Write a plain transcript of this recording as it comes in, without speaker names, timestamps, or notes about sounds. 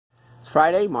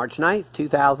Friday, March 9th,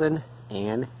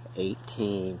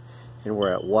 2018. And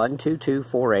we're at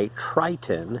 12248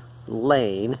 Triton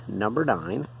Lane, number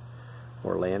 9,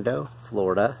 Orlando,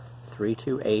 Florida,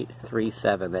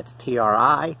 32837. That's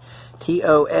Triton.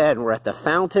 We're at the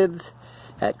Fountains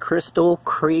at Crystal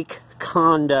Creek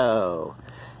Condo.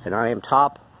 And I am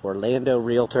top Orlando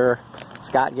Realtor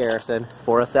Scott Garrison,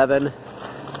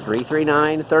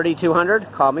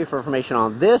 407-339-3200. Call me for information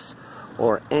on this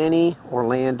or any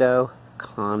Orlando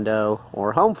condo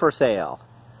or home for sale.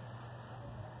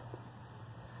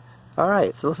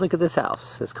 Alright, so let's look at this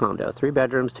house, this condo. 3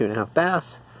 bedrooms, 2.5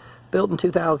 baths, built in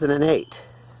 2008.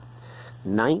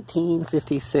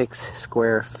 1956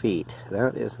 square feet.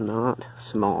 That is not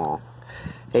small.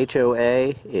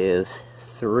 HOA is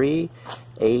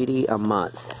 $380 a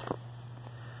month.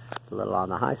 A little on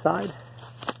the high side.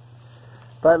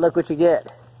 But look what you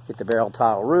get. Get the barrel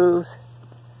tile roofs.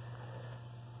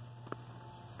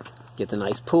 Get the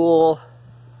nice pool.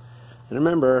 And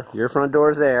remember, your front door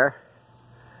is there.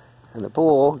 And the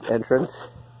pool entrance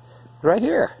is right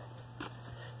here.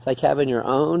 It's like having your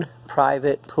own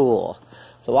private pool.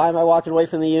 So why am I walking away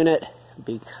from the unit?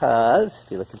 Because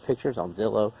if you look at pictures on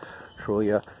Zillow,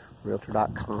 Trulia,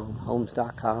 Realtor.com,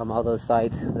 Homes.com, all those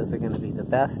sites, those are going to be the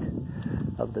best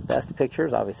of the best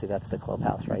pictures. Obviously that's the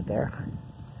clubhouse right there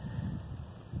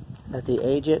that the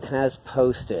agent has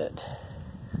posted.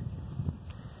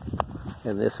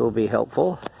 And this will be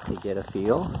helpful to get a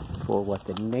feel for what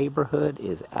the neighborhood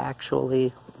is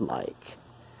actually like.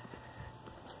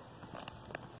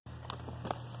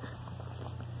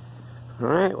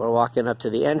 Alright, we're walking up to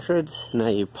the entrance. Now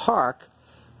you park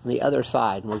on the other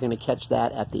side, and we're going to catch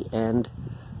that at the end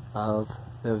of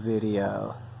the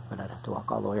video. But I'd have to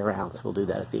walk all the way around, so we'll do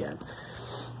that at the end.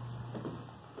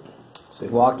 So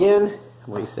we walk in,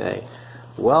 we say,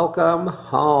 "Welcome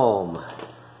home."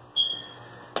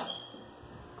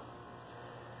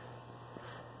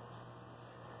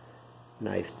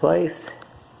 Nice place.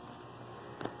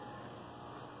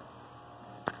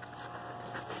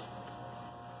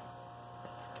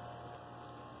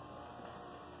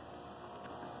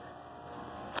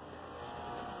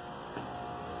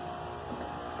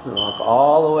 We walk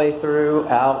all the way through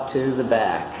out to the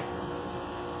back.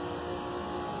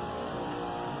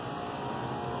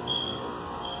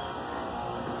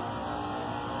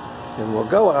 And we'll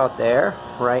go out there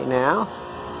right now,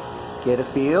 get a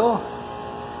feel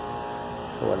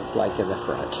for what it's like in the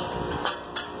front.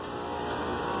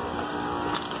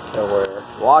 So we're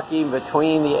walking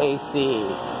between the AC.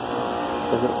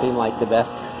 Doesn't seem like the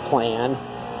best plan,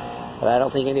 but I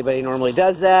don't think anybody normally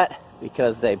does that,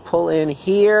 because they pull in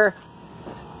here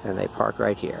and they park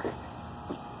right here.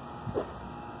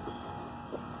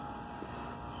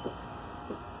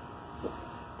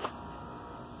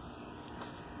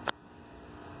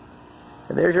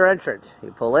 And there's your entrance.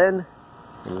 You pull in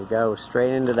and you go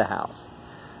straight into the house.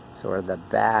 So we're in the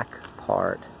back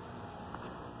part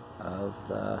of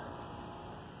the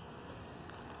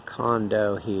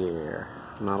condo here.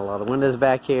 Not a lot of windows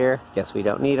back here. Guess we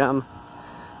don't need them.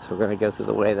 So we're going to go through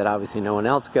the way that obviously no one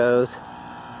else goes.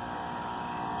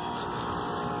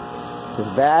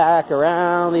 Just back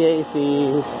around the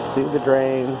ACs, through the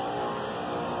drain,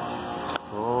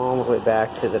 all the way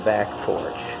back to the back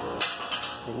porch.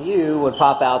 And you would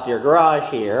pop out your garage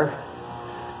here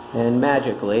and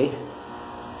magically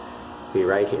be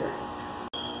right here.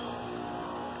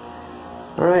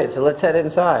 Alright, so let's head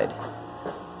inside.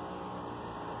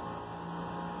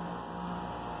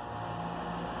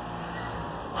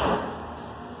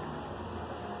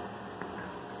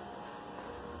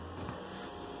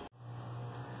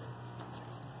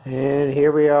 And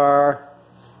here we are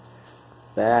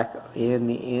back in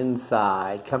the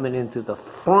inside, coming in through the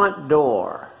front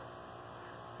door.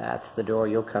 That's the door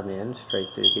you'll come in, straight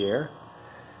through here.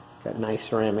 Got nice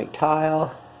ceramic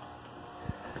tile.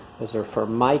 Those are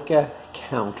Formica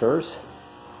counters,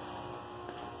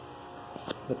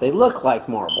 but they look like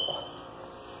marble.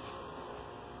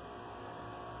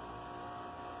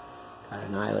 Got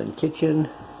an island kitchen.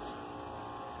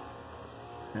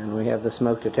 And we have the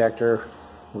smoke detector,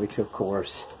 which of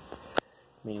course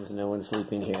means no one's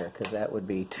sleeping here, because that would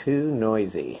be too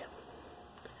noisy.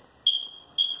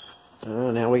 Oh,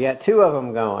 now we got 2 of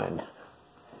them going.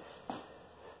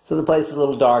 So the place is a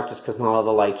little dark just because not all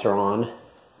the lights are on.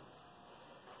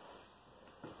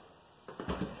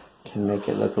 Can make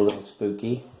it look a little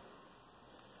spooky.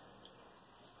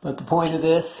 But the point of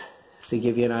this is to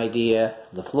give you an idea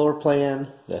of the floor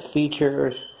plan, the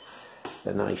features,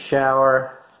 the nice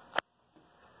shower,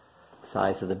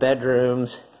 size of the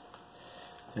bedrooms,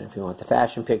 and if you want the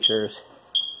fashion pictures,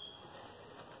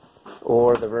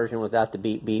 or the version without the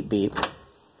beep, beep, beep. It's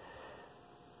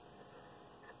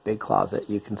a big closet.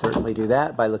 You can certainly do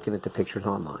that by looking at the pictures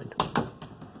online.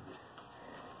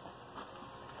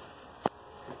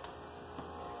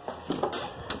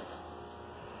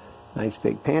 Nice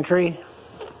big pantry.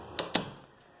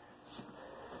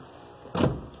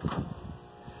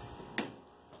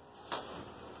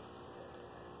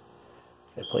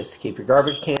 Good place to keep your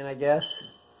garbage can, I guess.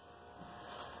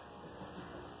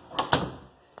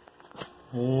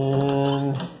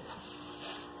 And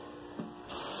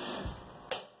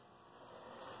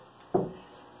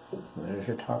there's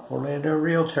your top Orlando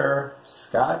Realtor,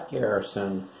 Scott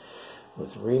Garrison,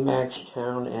 with ReMax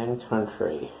Town and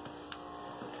Country.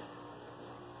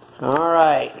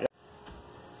 Alright.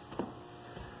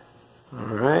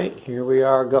 Alright, here we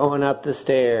are going up the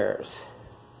stairs.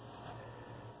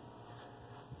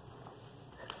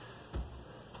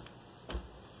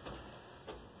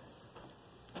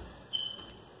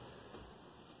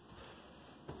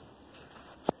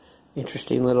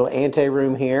 Interesting little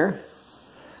ante-room here.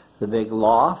 The big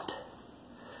loft.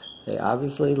 They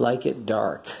obviously like it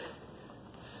dark.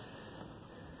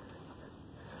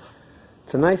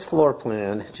 It's a nice floor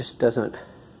plan. It just doesn't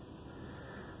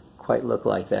quite look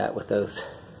like that with those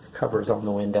covers on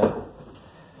the window.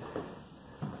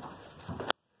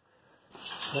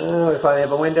 Oh, we finally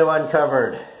have a window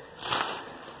uncovered.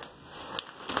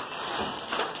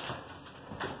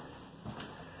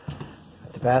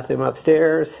 The bathroom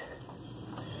upstairs.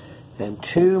 And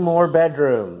 2 more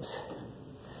bedrooms.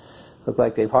 Look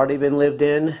like they've hardly been lived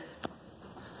in.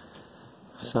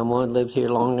 Someone lived here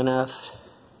long enough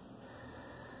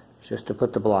just to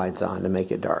put the blinds on to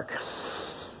make it dark.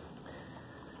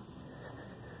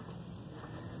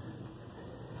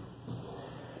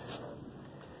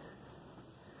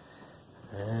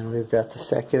 And we've got the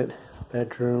second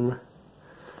bedroom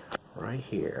right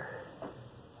here.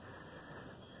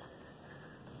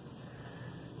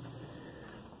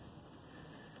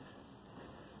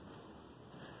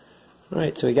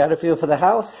 Alright, so we got a feel for the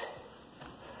house.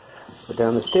 Go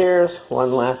down the stairs,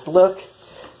 one last look.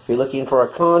 If you're looking for a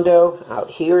condo out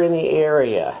here in the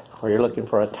area, or you're looking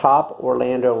for a top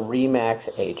Orlando ReMax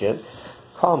agent,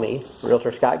 call me,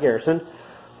 Realtor Scott Garrison,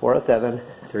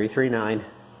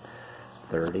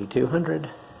 407-339-3200.